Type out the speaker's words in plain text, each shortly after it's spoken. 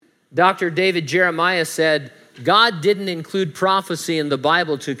Dr. David Jeremiah said, God didn't include prophecy in the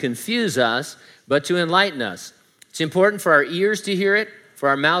Bible to confuse us, but to enlighten us. It's important for our ears to hear it, for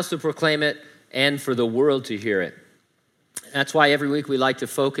our mouths to proclaim it, and for the world to hear it. That's why every week we like to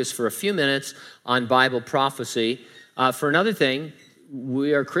focus for a few minutes on Bible prophecy. For another thing,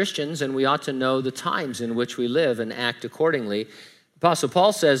 we are Christians and we ought to know the times in which we live and act accordingly. Apostle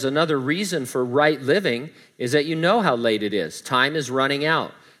Paul says another reason for right living is that you know how late it is. Time is running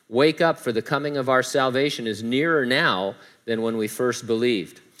out. Wake up, for the coming of our salvation is nearer now than when we first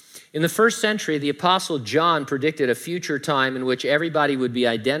believed. In the first century, the Apostle John predicted a future time in which everybody would be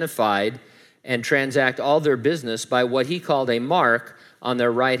identified and transact all their business by what he called a mark on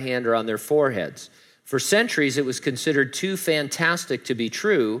their right hand or on their foreheads. For centuries, it was considered too fantastic to be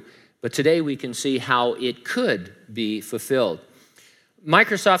true, but today we can see how it could be fulfilled.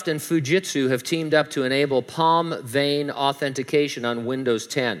 Microsoft and Fujitsu have teamed up to enable palm vein authentication on Windows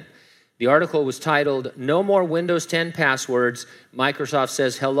 10. The article was titled, "No More Windows 10 Passwords. Microsoft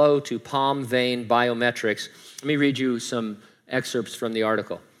Says Hello to Palm Vein Biometrics." Let me read you some excerpts from the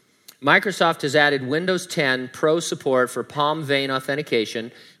article. Microsoft has added Windows 10 Pro support for palm vein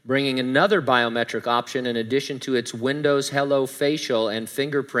authentication, bringing another biometric option in addition to its Windows Hello facial and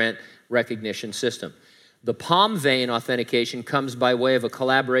fingerprint recognition system. The palm vein authentication comes by way of a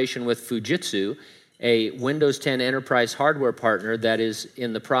collaboration with Fujitsu, a Windows 10 enterprise hardware partner that is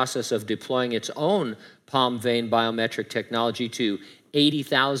in the process of deploying its own palm vein biometric technology to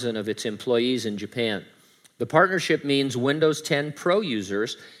 80,000 of its employees in Japan. The partnership means Windows 10 Pro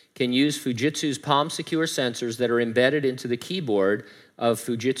users can use Fujitsu's Palm Secure sensors that are embedded into the keyboard of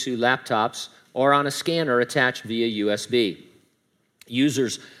Fujitsu laptops or on a scanner attached via USB.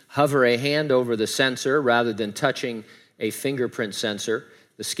 Users hover a hand over the sensor rather than touching a fingerprint sensor.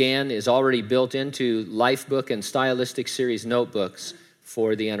 The scan is already built into Lifebook and Stylistic Series notebooks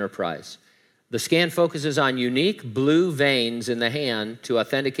for the enterprise. The scan focuses on unique blue veins in the hand to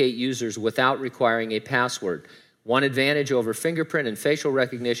authenticate users without requiring a password. One advantage over fingerprint and facial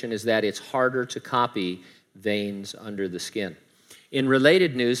recognition is that it's harder to copy veins under the skin. In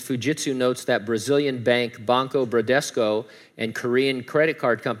related news, Fujitsu notes that Brazilian bank Banco Bradesco and Korean credit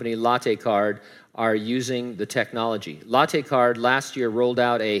card company Latte Card are using the technology. Latte Card last year rolled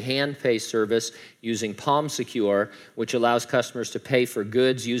out a hand pay service using Palm Secure, which allows customers to pay for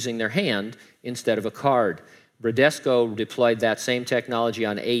goods using their hand instead of a card. Bradesco deployed that same technology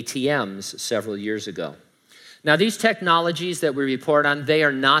on ATMs several years ago. Now, these technologies that we report on, they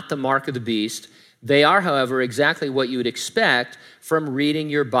are not the mark of the beast. They are, however, exactly what you would expect from reading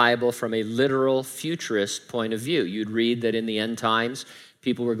your Bible from a literal futurist point of view. You'd read that in the end times,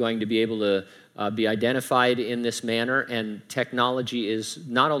 people were going to be able to be identified in this manner, and technology is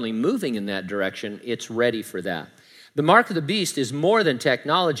not only moving in that direction, it's ready for that. The mark of the beast is more than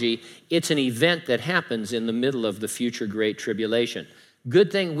technology. It's an event that happens in the middle of the future Great Tribulation.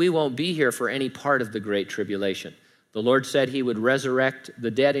 Good thing we won't be here for any part of the Great Tribulation. The Lord said he would resurrect the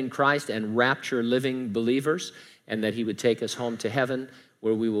dead in Christ and rapture living believers, and that he would take us home to heaven,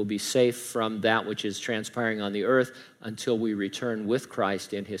 where we will be safe from that which is transpiring on the earth until we return with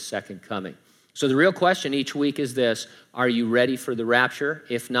Christ in his second coming. So the real question each week is this: are you ready for the rapture?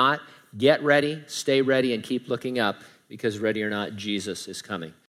 If not, get ready, stay ready, and keep looking up, because ready or not, Jesus is coming.